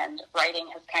 And writing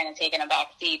has kind of taken a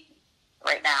back seat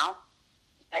right now.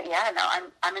 But yeah, no,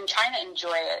 I'm trying to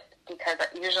enjoy it because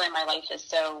usually my life is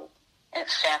so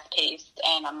fast-paced,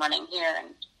 and I'm running here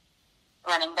and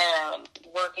running there and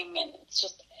working, and it's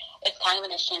kind of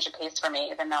an exchange of pace for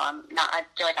me, even though I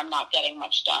feel like I'm not getting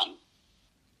much done.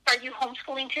 Are you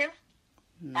homeschooling too?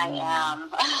 No. I am.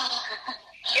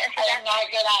 Yes, I am not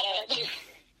good at it.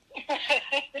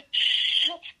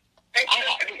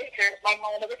 My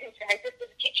mom was a teacher. My sister's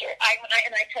a teacher. I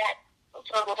taught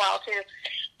for a little while too.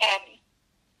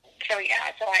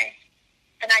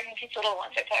 And I can teach little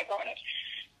ones. I taught growing up.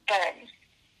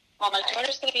 Well, my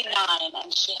daughter's going to be 9,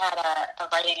 and she had a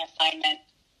writing assignment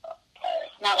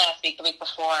not last week, the week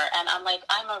before, and I'm like,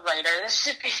 I'm a writer. This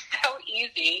should be so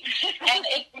easy. And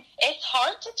it's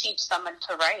hard to teach someone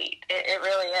to write. It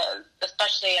really is,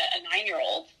 especially a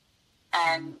 9-year-old,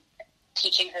 and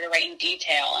teaching her to write in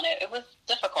detail, and it was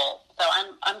difficult. So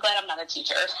I'm glad I'm not a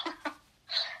teacher.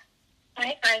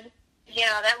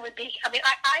 Yeah, that would be. I mean,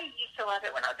 I used to love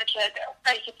it when I was a kid.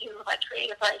 I used to do like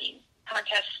creative writing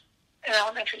contests in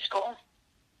elementary school.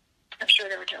 I'm sure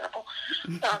they were terrible.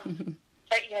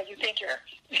 but you think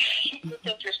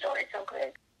your story's so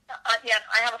great. Yeah,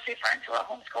 I have a few friends who are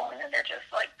homeschooling, and they're just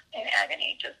like in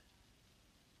agony. Just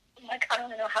like, I don't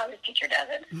know how this teacher does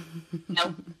it.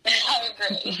 Nope, I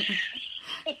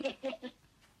agree.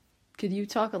 Could you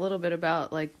talk a little bit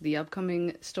about like the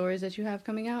upcoming stories that you have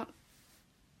coming out?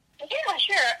 Yeah,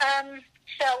 sure.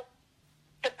 So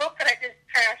the book that I just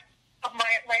passed,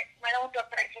 my own book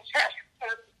that I just passed,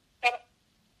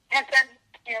 has been,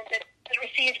 it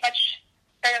received much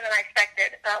better than I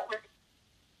expected. Was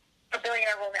a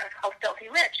billionaire romance called Filthy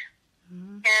Rich.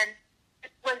 Mm-hmm.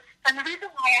 And the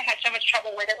reason why I had so much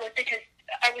trouble with it was because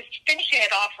I was finishing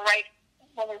it off right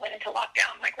when we went into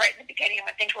lockdown, like right in the beginning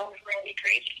when things were really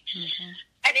crazy. Mm-hmm.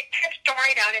 And it kind of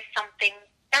started out as something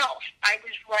else. I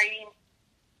was writing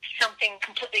something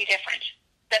completely different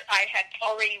that I had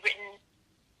already written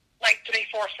like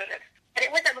 3/4 of it. But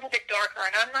it was a little bit darker,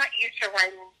 and I'm not used to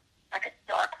writing like a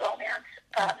dark romance.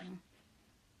 Mm-hmm.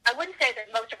 I wouldn't say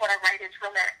that most of what I write is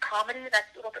romantic comedy.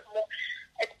 That's a little bit more,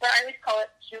 but I always call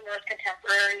it humorous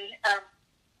contemporary.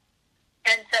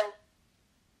 And so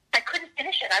I couldn't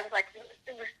finish it. I was like,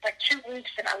 it was like 2 weeks,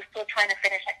 and I was still trying to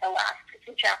finish like the last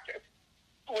 2 chapters,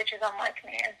 which is unlike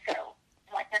me. And so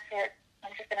I'm like, that's it. I'm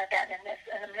just going to abandon this,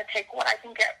 and I'm going to take what I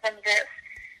can get from this,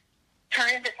 turn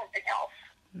it into something else.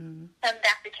 Mm-hmm. And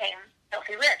that became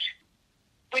Filthy Rich,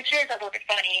 which is a little bit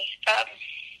funny.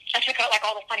 I took out like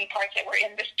all the funny parts that were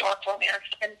in this dark romance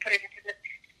and put it into this.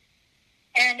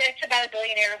 And it's about a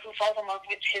billionaire who falls in love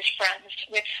with his friends,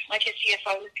 with like his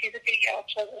CFO's. He's a CEO,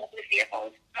 so the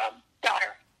CFO's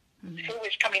daughter, mm-hmm. who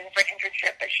is coming for an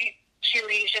internship, but she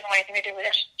leaves. She doesn't want anything to do with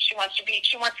it. She wants to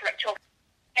have children.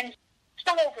 And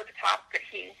so over the top that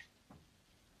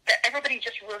everybody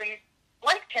just really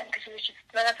liked him because he was just.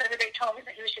 That's what everybody told me,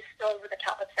 that he was just so over the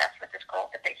top obsessed with this girl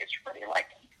that they just really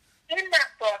liked him. In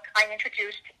that book, I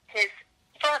introduced his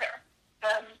father,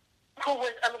 who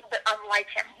was a little bit unlike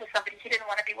him. He was somebody, he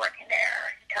didn't want to be working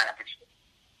there.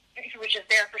 He was just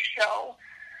there for show.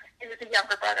 He was a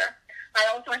younger brother. I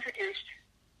also introduced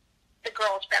the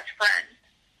girl's best friend,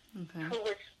 okay. who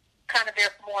was kind of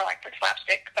there more like for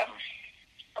slapstick or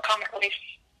comic relief.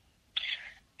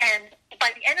 And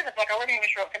by the end of the book, I wasn't even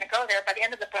sure I was going to go there. By the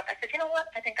end of the book, I said, you know what?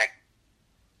 I think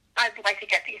I'd like to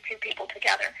get these 2 people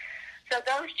together. So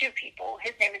those 2 people,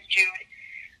 his name is Jude,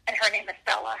 and her name is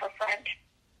Bella, her friend.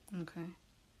 Okay.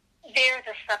 They're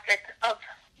the subject of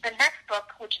the next book,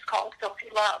 which is called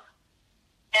Filthy Love.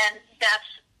 And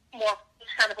that's more,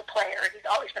 he's kind of a player. He's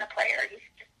always been a player. He's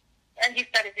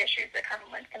got his issues that come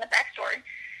in the backstory,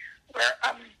 where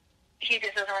he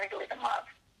just doesn't really believe in love.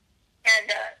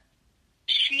 And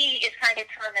she is kind of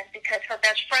determined because her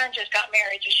best friend just got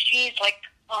married, so she's like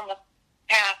on the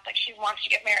path, like she wants to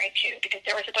get married too, because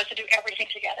they were supposed to do everything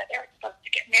together. They were supposed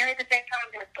to get married at the same time.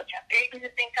 They were supposed to have babies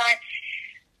at the same time.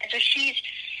 And so she's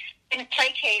been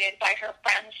placated by her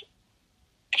friend's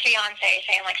fiance,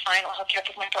 saying like, fine, I'll hook you up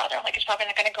with my brother. Like, it's probably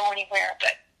not going to go anywhere,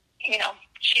 but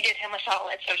she did him a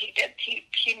solid. So he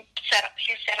set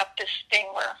up this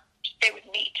thing where they would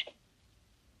meet.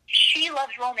 She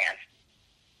loves romance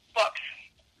books.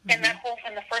 Mm-hmm.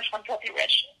 And the first one, Filthy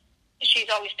Rich, she's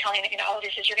always telling it, you're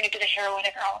going to be the heroine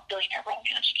of our billionaire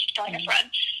romance. She's telling mm-hmm. a friend,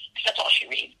 because that's all she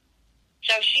reads.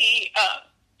 So she's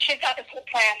got this whole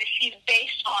plan that she's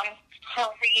based on her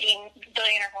reading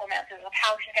billionaire romances of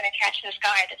how she's going to catch this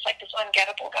guy that's like this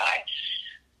ungettable guy.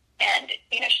 And,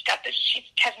 she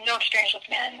has no experience with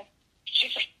men.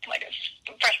 She's like a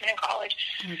freshman in college.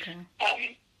 Okay.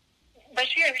 But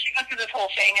she goes through this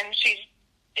whole thing, and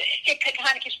it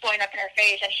kind of keeps blowing up in her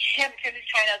face, and him is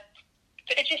kind of,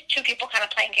 it's just 2 people kind of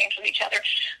playing games with each other.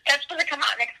 That's supposed to come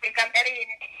out next week. I'm editing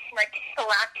like the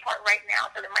last part right now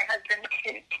so that my husband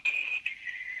can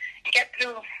get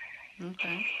through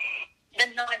the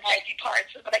non-sexy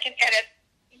parts, but I can edit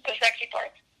the sexy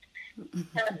parts.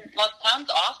 Well, it sounds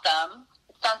awesome.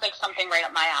 It sounds like something right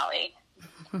up my alley.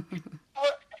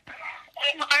 Well,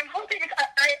 I'm hoping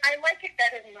I like it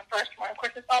better than the first one. Of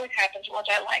course, this always happens once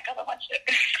I like other ones.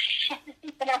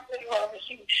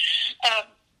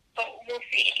 But we'll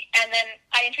see. And then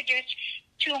I introduced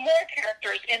 2 more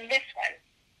characters in this one,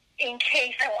 in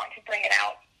case I want to bring it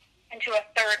out into a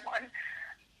 3rd one.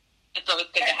 It's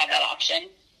always good to have that option.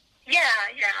 Yeah.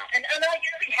 And I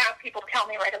usually have people tell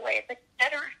me right away, it's like,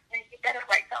 you better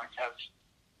write so-and-so.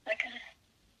 Like,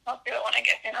 I'll do it when I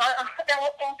get in.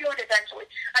 I'll do it eventually.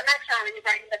 I'm actually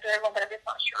writing the 3rd one, but I'm just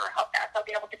not sure how fast I'll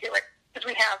be able to do it, because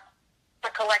we have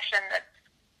a collection that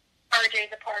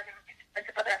RJ is a part of, a bunch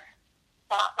of other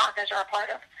authors are a part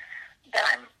of, that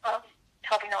I'm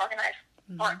helping to organize.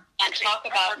 Mm-hmm. And talk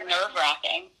about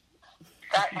nerve-wracking.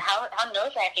 How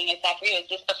nerve-wracking is that for you? Is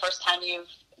this the first time you've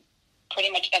pretty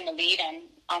much been the lead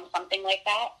on something like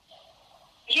that?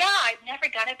 Yeah, I've never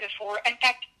done it before. In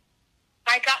fact,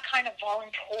 I got kind of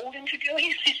voluntold into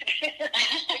doing it,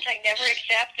 which I never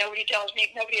accept. Nobody tells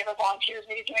me, nobody ever volunteers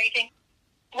me to do anything.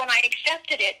 When I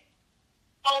accepted it,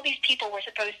 all these people were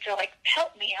supposed to, like,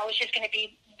 help me. I was just going to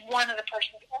be one of the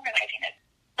persons organizing it.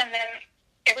 And then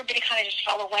everybody kind of just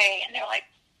fell away, and they're like,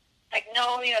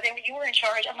 no, you know, you were in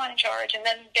charge, I'm not in charge. And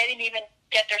then they didn't even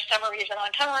get their summaries in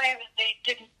on time, and they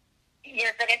didn't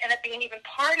end up being even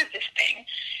part of this thing.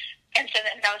 And so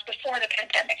then that was before the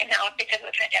pandemic, and now because of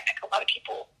the pandemic, a lot of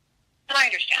people, and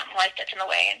I understand, life gets in the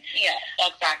way. And, yeah,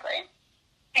 exactly.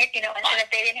 And, you know, and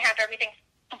if they didn't have everything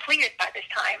completed by this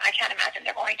time, I can't imagine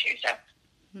they're going to. So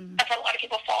that's how a lot of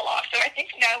people fall off. So I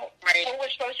think now what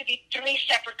was supposed to be 3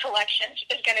 separate collections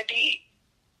is going to be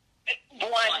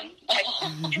one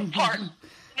two-part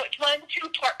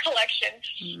collection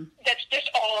that's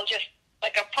just all just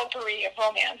like a potpourri of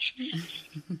romance.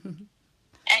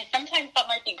 And sometimes that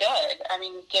might be good. I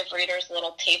mean, give readers a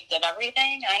little taste of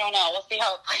everything. I don't know. We'll see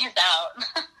how it plays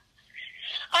out.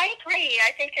 I agree.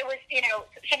 I think it was, you know,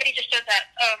 somebody just said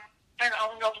that, I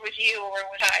don't know if it was you or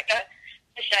was I,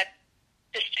 they said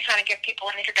just to kind of give people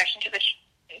an introduction to the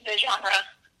genre,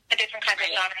 the different kinds of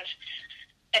genres,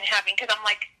 and having, because I'm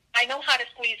like, I know how to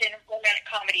squeeze in romantic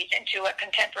comedies into a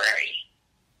contemporary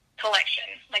collection.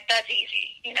 Like, that's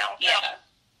easy, you know? Yeah.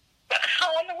 But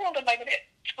how in the world am I going to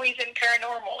squeeze in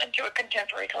paranormal into a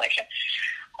contemporary collection?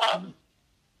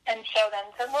 And so then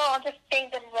said, well, I'll just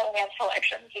paint them romance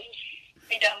collections and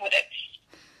be done with it.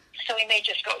 So we may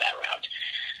just go that route.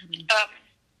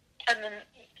 And then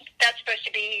that's supposed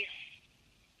to be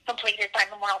completed by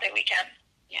Memorial Day weekend.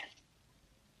 Yes.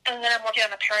 And then I'm working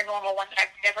on a paranormal one that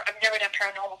I've never done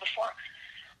paranormal before.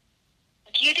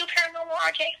 Do you do paranormal,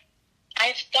 RJ?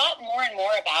 I've thought more and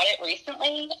more about it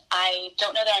recently. I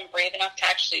don't know that I'm brave enough to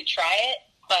actually try it,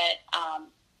 but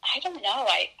I don't know.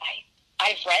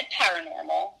 I've read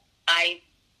paranormal. I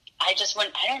just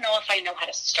wouldn't. I don't know if I know how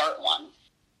to start one.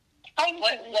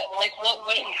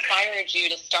 What inspired you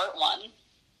to start one?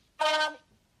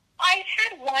 I've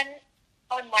had one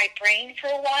on my brain for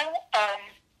a while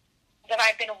that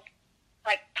I've been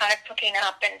like kind of cooking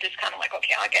up and just kind of like,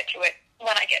 okay, I'll get to it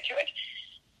when I get to it.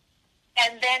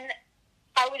 And then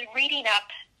I was reading up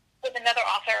with another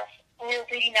author. We were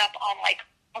reading up on like,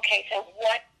 okay, so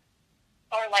what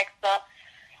are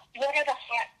the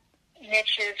hot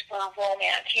niches for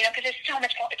romance? You know, because there's so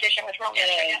much competition with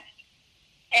romance right now.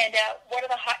 And what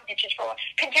are the hot niches for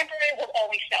contemporary? Will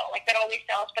always sell, like that always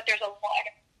sells, but there's a lot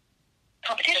of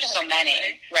competition. There's so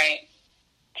many, right?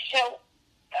 So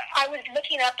I was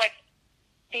looking up like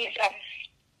these,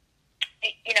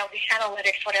 you know, these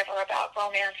analytics, whatever, about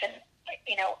romance, and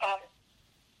you know,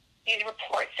 these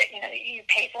reports that you know that you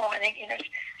pay for, and you know,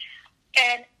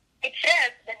 and it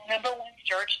says the number one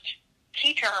searched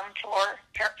key term for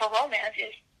romance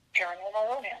is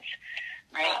paranormal romance,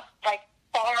 right? Like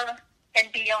far and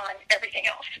beyond everything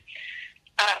else.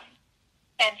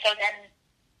 And so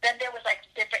then there was like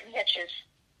different niches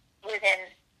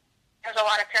within. There's a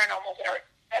lot of paranormals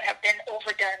that have been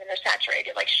overdone and they're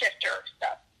saturated, like shifter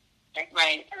stuff. Like,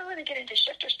 right. I don't really get into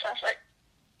shifter stuff. Like,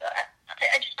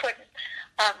 I just couldn't.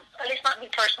 At least not me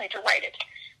personally to write it.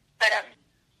 But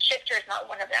shifter is not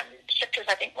one of them. Shifter is,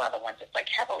 I think, one of the ones that's like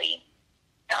heavily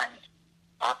done.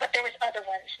 But there was other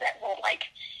ones that were like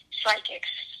psychics,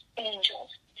 angels,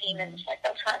 demons, like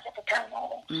those kinds of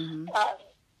paranormal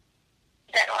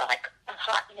that are like a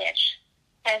hot niche.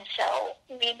 And so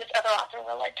me and this other author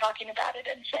were like talking about it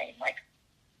and saying like,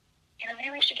 you know,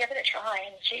 maybe we should give it a try.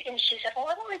 And she said, well,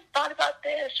 I've always thought about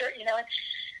this, or you know. And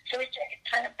so we started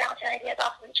kind of bouncing ideas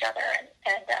off of each other,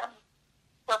 and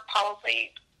we're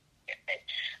probably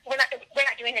we're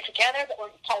not doing it together, but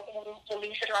we're probably going to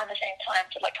release it around the same time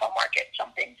to like co-market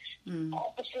something.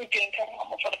 This is doing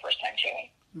paranormal for the first time too.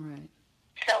 Right.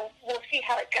 So we'll see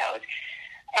how it goes.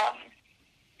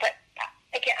 But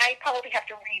again, I probably have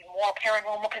to read more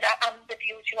paranormal because I'm with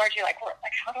you too, RJ. Like,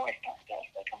 how do I start this?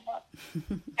 Like, I'm not.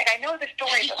 Like, I know the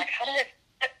story, but like, how do I?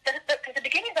 Because the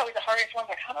beginning is always the hardest one.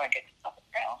 Like, how do I get this off the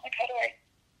ground? Like, how do I?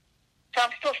 So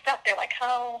I'm still stuck there. Like,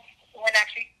 how? When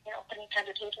actually, you know, putting pen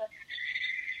to paper.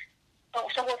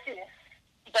 So we'll see.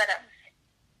 But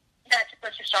that's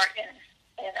supposed to start in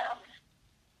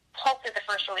hopefully the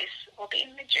first release will be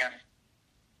in mid-June.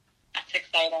 That's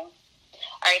exciting. All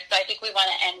right, so I think we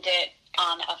want to end it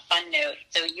on a fun note.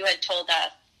 So you had told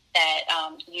us that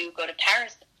you go to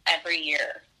Paris every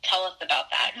year. Tell us about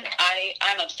that.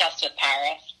 I'm obsessed with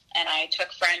Paris, and I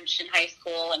took French in high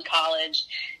school and college,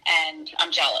 and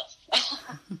I'm jealous.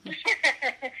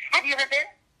 Have you ever been?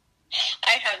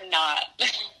 I have not.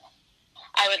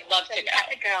 I would love to go.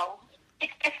 go.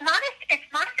 It's not as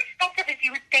expensive as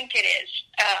you would think it is.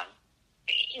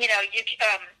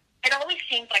 It always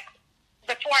seemed like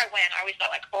before I went, I always thought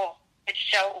like, oh, it's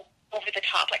so over the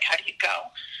top. Like, how do you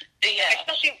go? Yeah.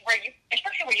 Especially where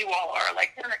you all are.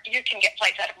 Like, you can get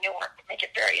flights out of Newark and make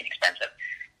it very inexpensive.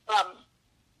 I'm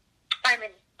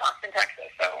in Austin,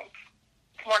 Texas, so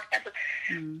it's more expensive.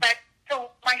 But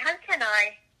so my husband and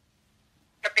I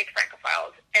are big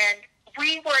Francophiles, and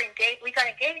we were engaged. We got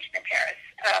engaged in Paris.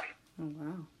 Oh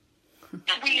wow!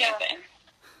 We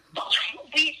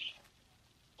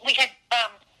had.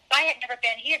 I had never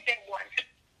been. He had been once,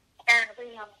 and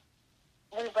we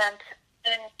went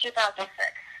in 2006,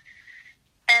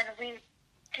 and we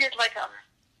did like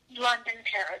London,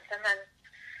 Paris, and then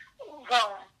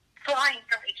Rome, flying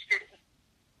from each city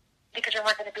because we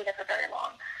weren't going to be there for very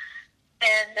long.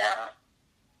 And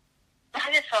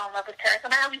I just fell in love with Paris,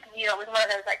 and I always knew it was one of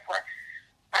those like where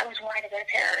I was wanting to go to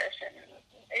Paris, and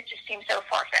it just seemed so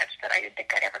far fetched that I didn't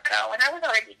think I'd ever go. And I was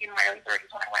already in my early 30s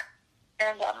when I went,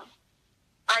 and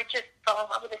I just fell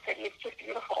in love with the city. It's just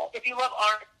beautiful. If you love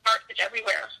art is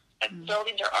everywhere. Like,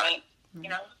 buildings are art. You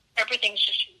know, everything's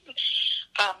just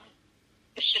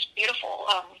it's just beautiful.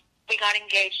 We got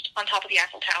engaged on top of the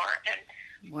Eiffel Tower, and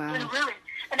wow. it was really.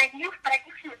 And I knew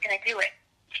she was going to do it.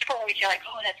 Before we feel like,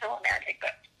 oh, that's so romantic,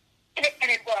 but and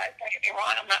it was. Don't get me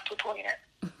wrong. I'm not poo-pooing it.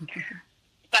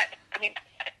 But I mean,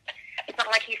 it's not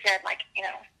like he said, like,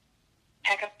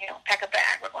 pack a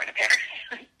bag. We're going to Paris.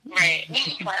 Right.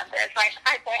 He planned this. I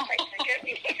bought my ticket.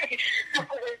 He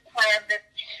planned this.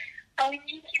 I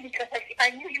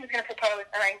knew he was going to propose,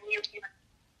 and I knew he was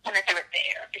going to do it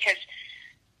there because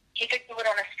he could do it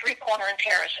on a street corner in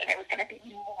Paris, and it was going to be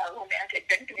more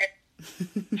romantic than doing it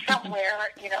somewhere,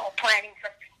 planning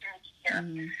something here.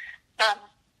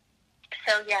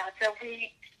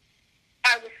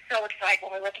 I was so excited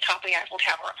when we were at the top of the Eiffel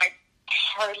Tower. I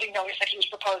hardly noticed that he was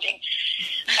proposing.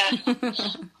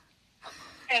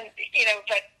 And,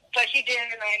 but he did,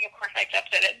 and of course I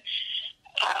accepted it.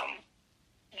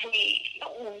 We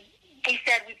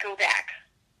said we'd go back.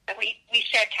 And we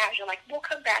said casually, like, we'll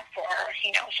come back for our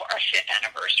 5th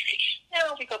anniversary.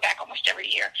 No, we go back almost every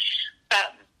year.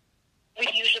 We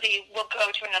usually will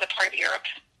go to another part of Europe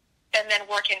and then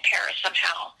work in Paris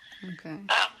somehow. Okay.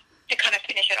 To kind of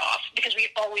finish it off, because we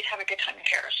always have a good time in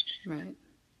Paris. Right.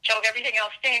 So if everything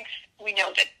else stinks, we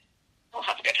know that we'll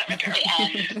have a good time in Paris.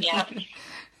 Yeah.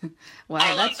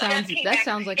 Wow, that sounds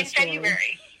like a story.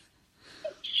 February.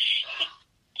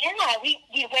 Yeah, we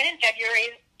went in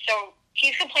February, so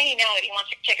he's complaining now that he wants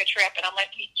to take a trip, and I'm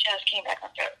like, we just came back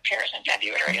from Paris in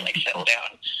February, like, settle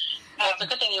down. It's a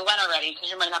good thing you went already, because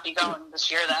you might not be going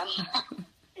this year then.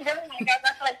 No, my God,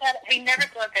 that's what I said. We never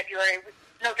go in February.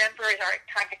 November is our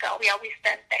time to go. We always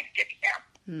spend Thanksgiving there.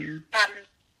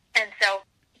 And so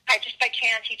I just by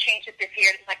chance he changed it this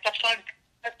year. It's like, let's go in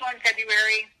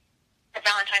February for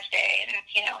Valentine's Day, and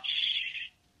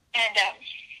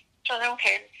so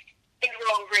okay, things were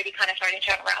already kind of starting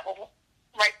to unravel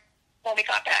right when we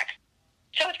got back.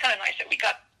 So it's kind of nice that we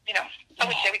got, I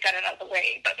would say we got it out of the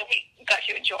way, but that we got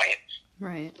to enjoy it.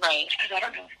 Right. Because I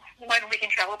don't know when we can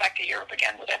travel back to Europe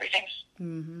again with everything.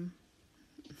 Mm-hmm.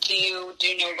 Do you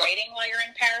do no writing while you're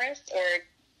in Paris, or?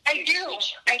 I do.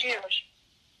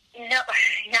 No,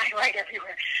 I write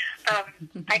everywhere.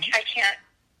 I can't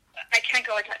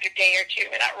go a day or two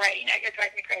without writing. It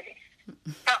drives me crazy.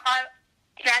 I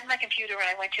grabbed my computer and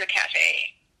I went to a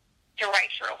cafe to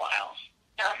write for a while,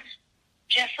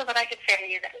 just so that I could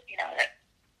say that that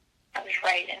I was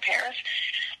writing in Paris,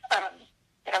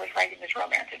 that I was writing this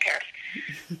romance in Paris.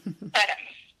 But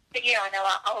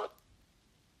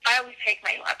I always take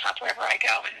my laptop wherever I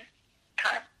go and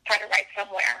kind of try to write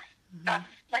somewhere.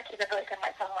 Like to really good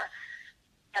write somewhere.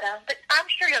 But I'm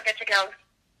sure you'll get to go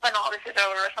when all this is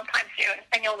over sometime soon,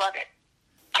 and you'll love it.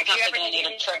 I'm definitely going to need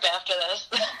a trip after this.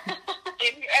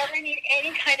 If you ever need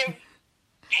any kind of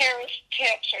Paris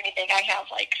tips or anything, I have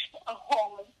like a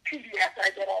whole PDF that I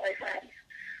get all my friends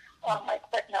on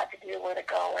like what not to do, where to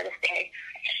go, where to stay.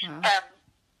 Wow.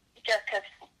 Just because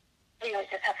we always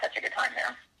just have such a good time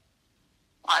there.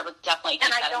 I would definitely keep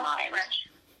that in mind. And I don't speak French.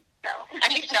 So. I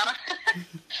think so.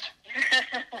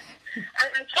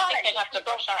 I'm trying. They have to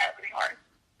brush up pretty hard.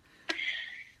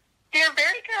 They're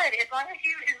very good as long as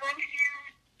you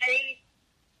say,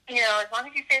 as long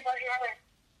as you say bonjour,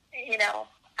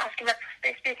 ask them if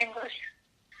they speak English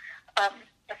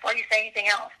before you say anything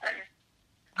else. And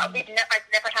I've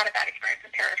never had a bad experience in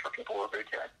Paris where people were rude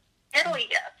to us. Italy,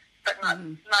 yes, but not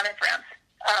in France.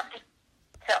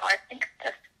 So I think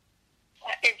just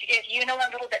if you know a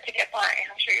little bit to get by,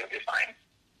 I'm sure you'll do fine.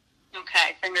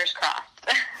 Okay, fingers crossed.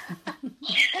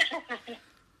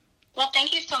 Well,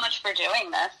 thank you so much for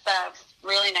doing this. It's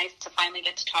really nice to finally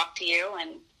get to talk to you.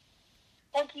 And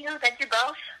thank you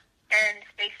both, and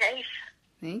stay safe.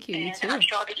 Thank you. You too. I'm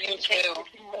sure I'll be communicating with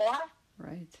you more.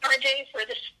 Right. RJ, for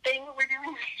this thing we're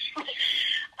doing.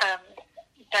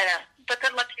 But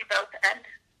good luck to you both,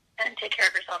 and take care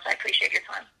of yourselves. I appreciate your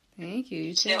time. Thank you.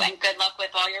 You too. And good luck with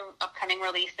all your upcoming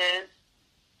releases.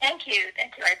 Thank you.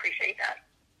 I appreciate that.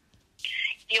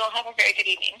 You all have a very good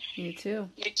evening. You too.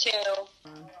 You too.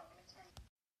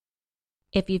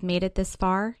 If you've made it this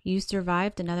far, you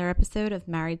survived another episode of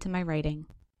Married to My Writing.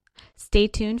 Stay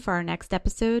tuned for our next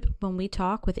episode when we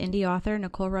talk with indie author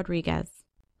Nicole Rodriguez.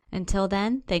 Until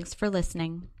then, thanks for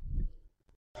listening.